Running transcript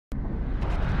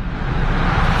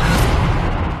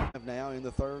in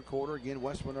the third quarter. Again,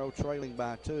 West Monroe trailing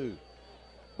by 2.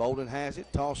 Bolden has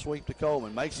it. Toss sweep to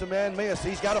Coleman. Makes a man miss.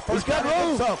 He's got a first down.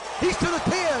 He's to the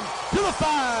 10, to the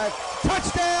 5.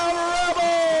 Touchdown,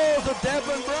 Rebels! A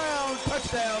Devin Brown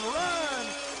touchdown run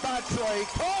by Trey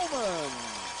Coleman.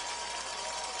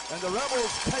 And the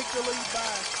Rebels take the lead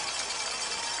back.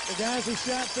 The guys who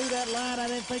shot through that line, I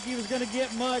didn't think he was going to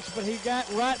get much, but he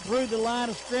got right through the line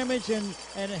of scrimmage, and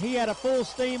he had a full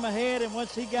steam ahead, and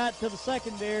once he got to the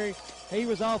secondary, he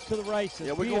was off to the races.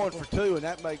 Yeah, we're going for 2, and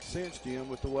that makes sense, Jim,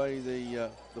 with the way the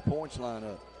points line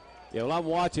up. Yeah, well, I'm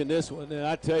watching this one, and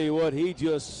I tell you what, he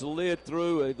just slid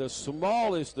through the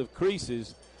smallest of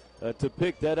creases to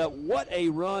pick that up. What a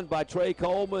run by Trey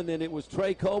Coleman, and it was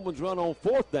Trey Coleman's run on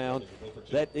 4th down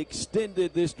that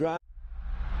extended this drive.